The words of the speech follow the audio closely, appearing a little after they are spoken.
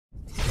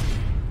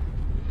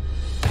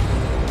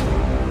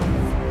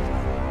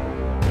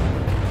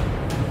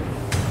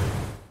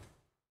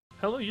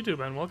Hello YouTube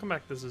and welcome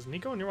back. This is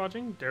Nico and you're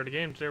watching Dare to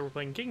Game. Today we're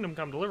playing Kingdom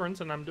Come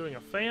Deliverance and I'm doing a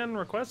fan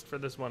request for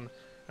this one.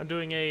 I'm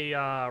doing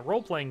a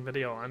role-playing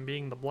video. I'm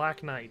being the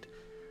Black Knight.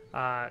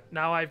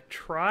 Now I've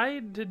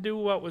tried to do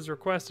what was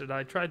requested.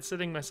 I tried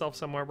sitting myself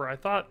somewhere where I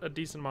thought a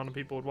decent amount of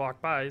people would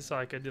walk by so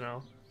I could, you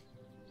know,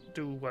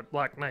 do what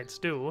Black Knights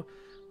do,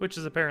 which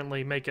is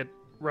apparently make it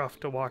rough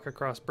to walk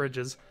across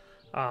bridges.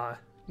 Not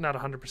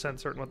 100%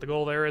 certain what the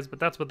goal there is, but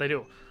that's what they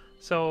do.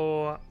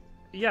 So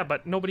yeah,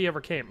 but nobody ever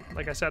came.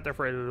 Like, I sat there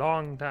for a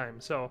long time.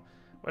 So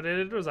what I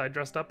did was I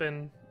dressed up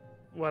in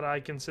what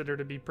I consider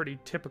to be pretty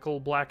typical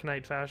Black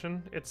Knight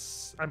fashion.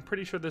 I'm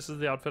pretty sure this is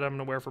the outfit I'm going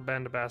to wear for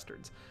Band of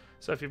Bastards.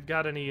 So if you've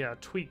got any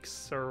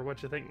tweaks or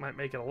what you think might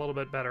make it a little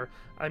bit better,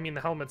 I mean,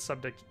 the helmet's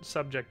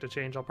subject to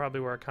change. I'll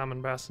probably wear a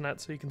common bassinet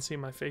so you can see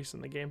my face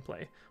in the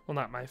gameplay. Well,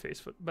 not my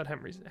face, but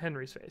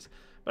Henry's face.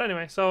 But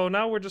anyway, so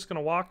now we're just going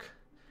to walk.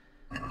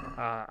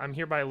 I'm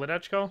here by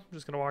Ledechko. I'm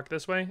just going to walk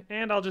this way,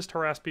 and I'll just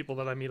harass people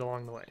that I meet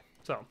along the way.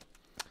 So,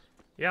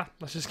 yeah,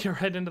 let's just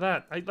get right into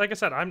that. Like I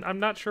said, I'm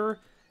not sure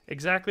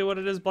exactly what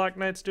it is Black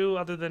Knights do,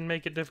 other than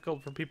make it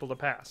difficult for people to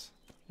pass.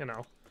 You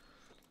know,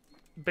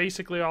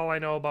 basically all I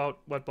know about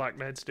what Black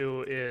Knights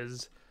do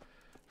is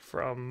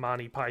from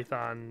Monty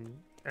Python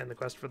and the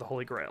Quest for the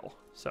Holy Grail.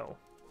 So,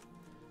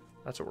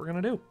 that's what we're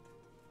going to do.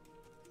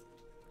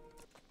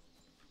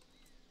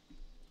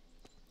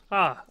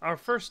 Ah, our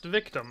first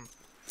victim.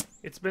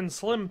 It's been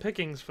slim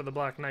pickings for the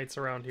Black Knights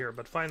around here,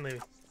 but finally...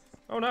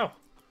 Oh no!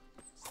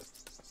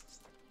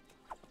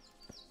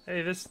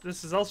 Hey, this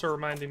is also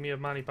reminding me of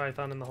Monty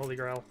Python and the Holy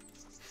Grail.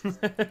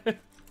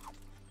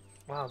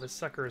 Wow, this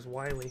sucker is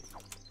wily.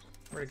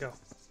 Where'd it go?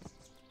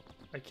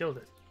 I killed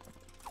it.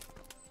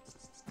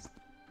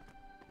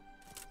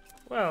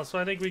 Well, so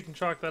I think we can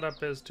chalk that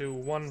up as to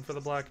 1 for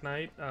the Black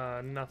Knight,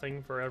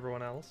 nothing for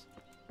everyone else.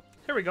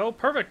 Here we go,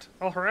 perfect!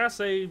 I'll harass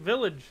a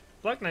village.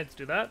 Black Knights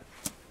do that.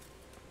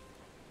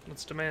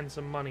 Let's demand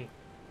some money.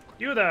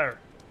 You there!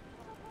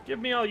 Give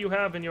me all you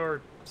have in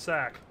your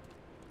sack.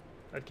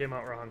 That came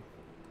out wrong.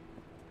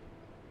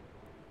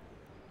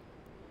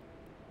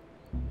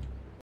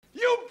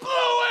 You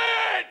blew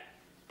it!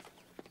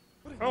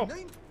 Oh.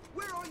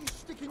 Where are you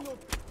sticking your...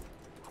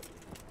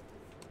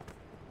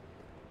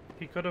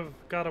 He could have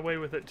got away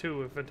with it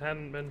too if it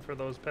hadn't been for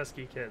those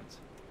pesky kids.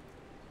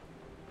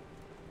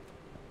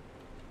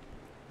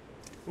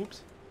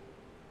 Oops.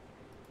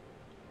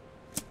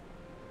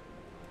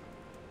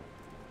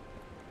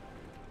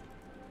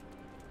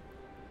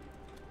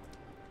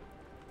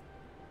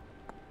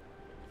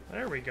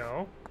 There we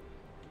go.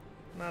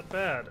 Not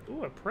bad.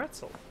 Ooh, a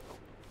pretzel.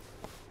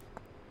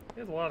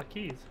 He has a lot of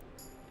keys.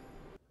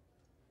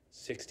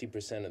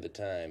 60% of the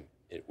time,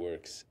 it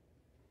works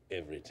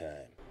every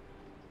time.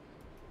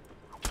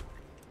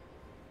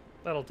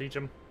 That'll teach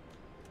him.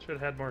 Should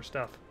have had more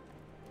stuff.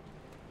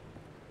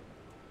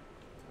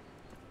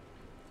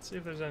 Let's see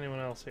if there's anyone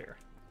else here.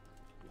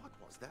 What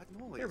was that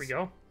noise? Here we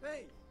go.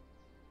 Hey!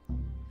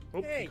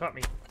 Oh, Hey. you caught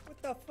me.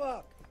 What the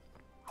fuck?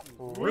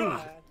 Rude.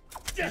 God.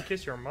 Did you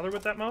kiss your mother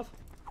with that mouth?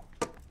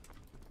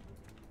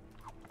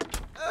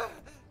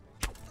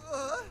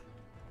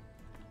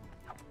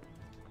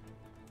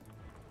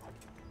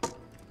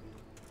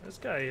 This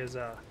guy is,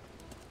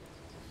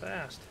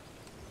 fast.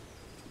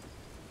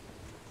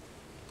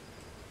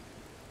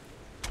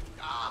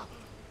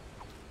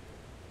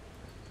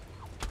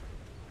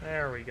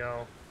 There we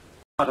go.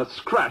 Not a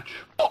scratch.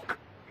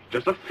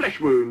 Just a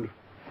flesh wound.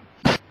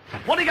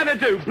 What are you gonna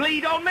do?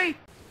 Bleed on me?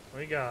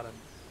 We got him.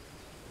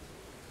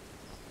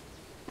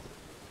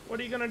 What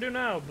are you gonna do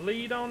now?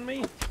 Bleed on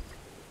me?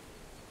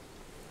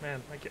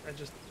 Man,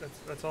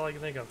 that's all I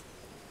can think of.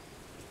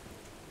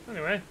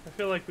 Anyway, I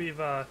feel like we've,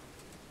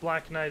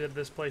 Black Knighted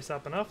this place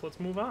up enough. Let's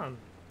move on.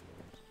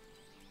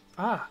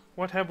 Ah,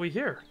 what have we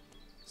here?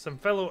 Some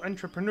fellow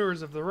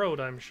entrepreneurs of the road,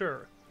 I'm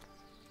sure.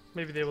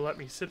 Maybe they will let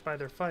me sit by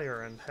their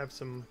fire and have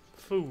some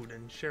food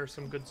and share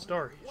some good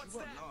stories.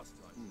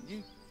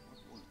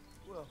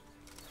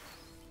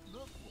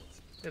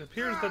 It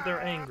appears that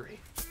they're angry.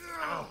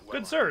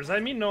 Good sirs, I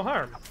mean no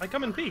harm. I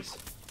come in peace.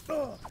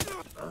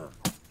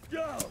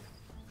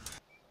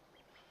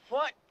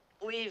 What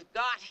we've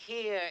got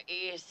here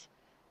is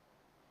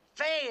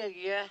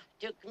failure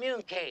to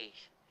communicate.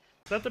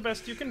 Is that the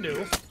best you can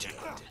do?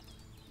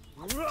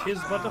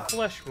 'Tis but a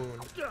flesh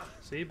wound.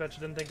 See, bet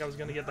you didn't think I was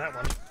gonna get that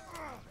one.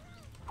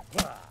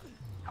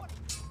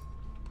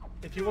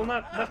 If you will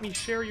not let me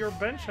share your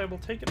bench, I will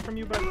take it from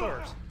you by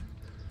force.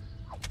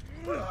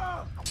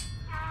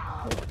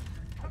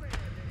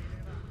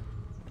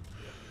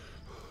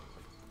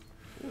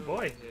 Oh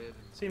boy,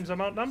 seems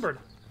I'm outnumbered.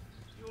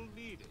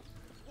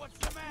 What's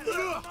the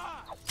matter?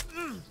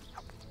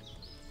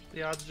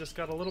 The odds just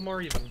got a little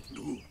more even.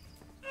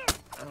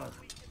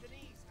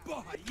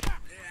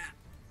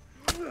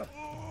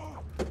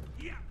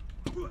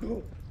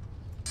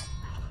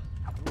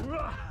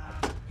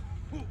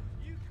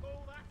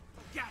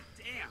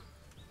 Goddamn!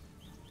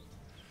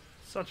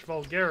 Such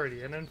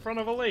vulgarity, and in front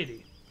of a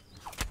lady.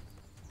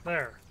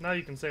 There, now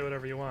you can say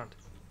whatever you want.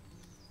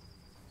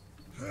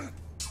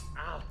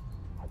 Ow.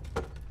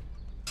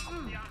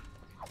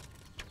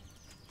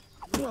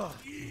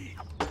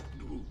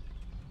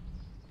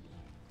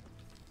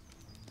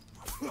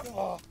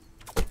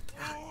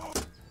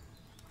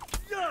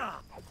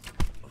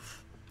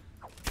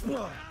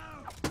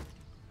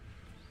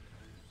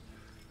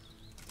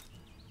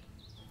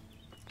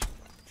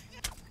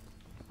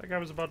 That guy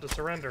was about to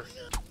surrender.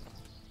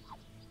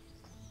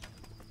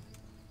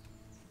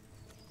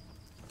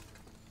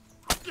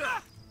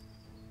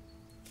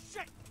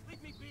 Shit!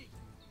 Leave me be!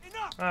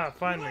 Enough! Ah,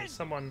 finally,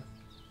 someone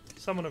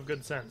of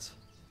good sense.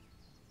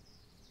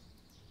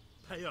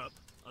 Pay up,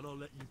 and I'll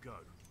let you go.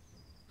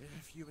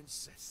 If you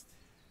insist.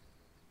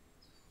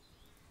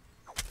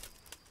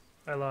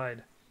 I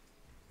lied.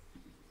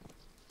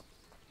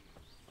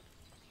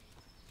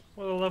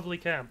 What a lovely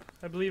camp.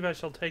 I believe I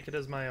shall take it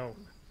as my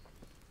own.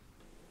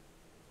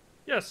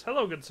 Yes,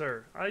 hello, good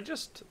sir. I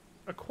just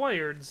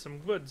acquired some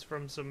goods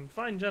from some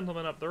fine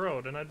gentlemen up the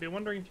road, and I'd be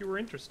wondering if you were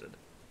interested.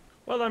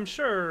 Well, I'm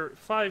sure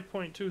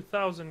 5.2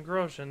 thousand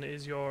groschen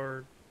is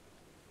your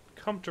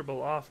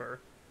comfortable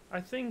offer. I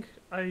think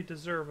I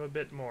deserve a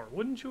bit more.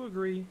 Wouldn't you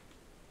agree?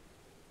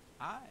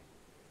 Aye.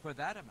 For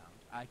that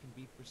amount, I can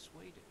be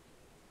persuaded.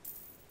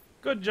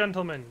 Good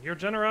gentlemen, your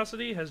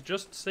generosity has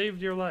just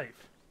saved your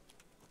life.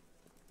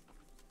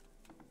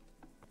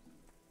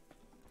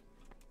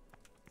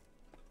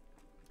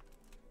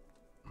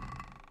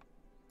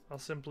 I'll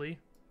simply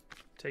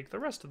take the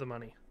rest of the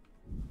money.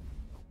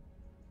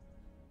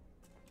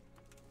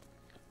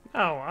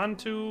 Now, on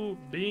to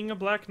being a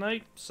Black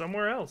Knight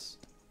somewhere else.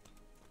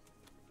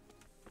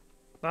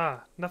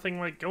 Ah, nothing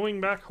like going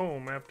back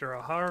home after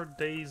a hard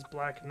day's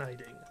Black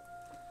Knighting.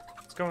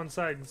 Let's go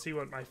inside and see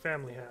what my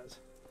family has.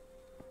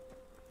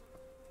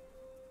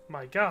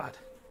 My God,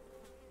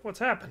 what's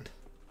happened?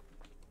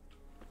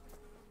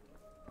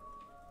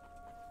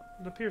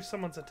 It appears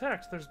someone's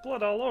attacked. There's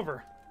blood all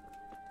over.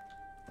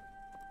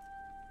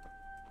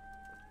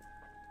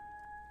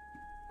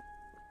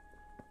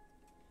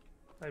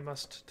 I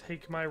must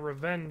take my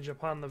revenge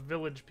upon the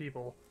village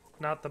people,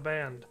 not the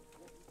band.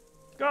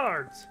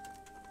 Guards!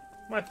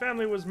 My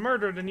family was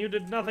murdered and you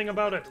did nothing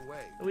about it.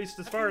 At least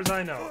as far as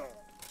I know.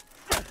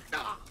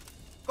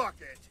 Fuck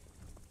it!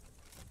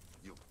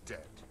 You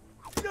dead.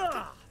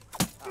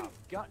 I've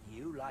got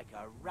you like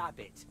a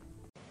rabbit.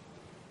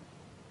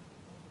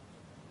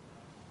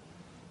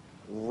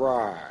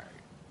 Right.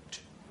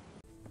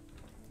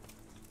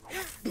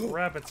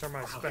 Rabbits are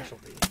my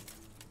specialty.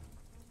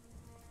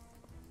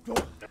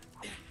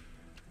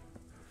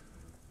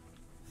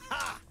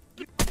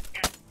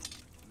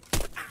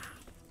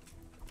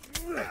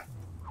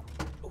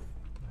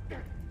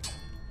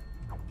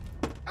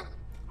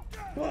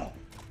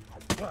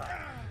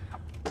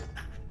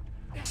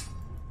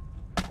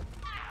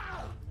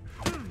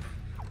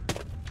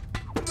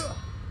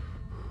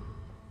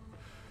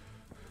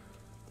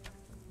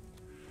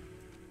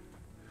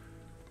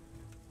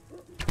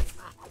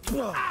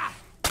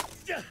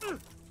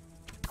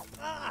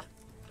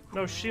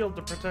 No shield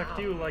to protect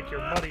you like your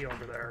buddy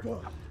over there.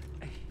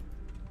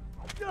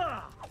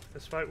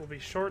 This fight will be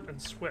short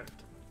and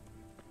swift.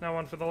 Now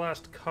on for the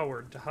last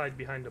coward to hide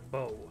behind a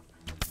bow.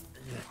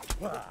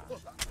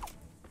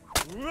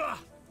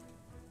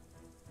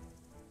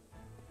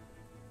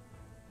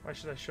 Why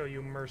should I show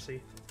you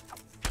mercy?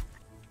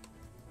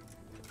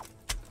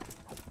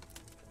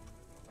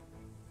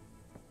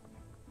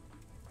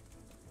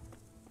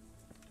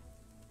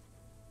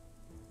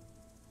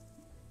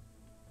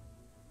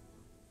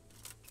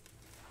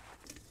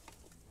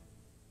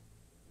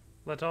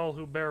 Let all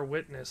who bear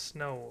witness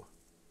know.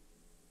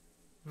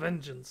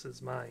 Vengeance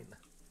is mine.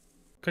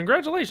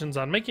 Congratulations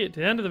on making it to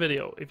the end of the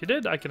video. If you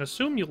did, I can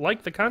assume you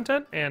liked the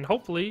content, and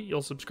hopefully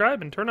you'll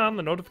subscribe and turn on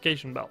the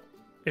notification bell.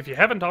 If you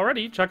haven't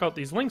already, check out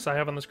these links I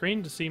have on the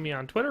screen to see me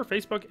on Twitter,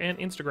 Facebook, and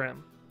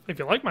Instagram. If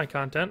you like my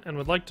content and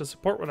would like to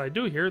support what I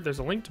do here, there's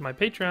a link to my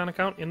Patreon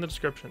account in the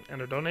description,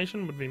 and a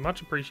donation would be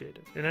much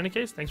appreciated. In any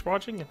case, thanks for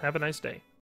watching and have a nice day.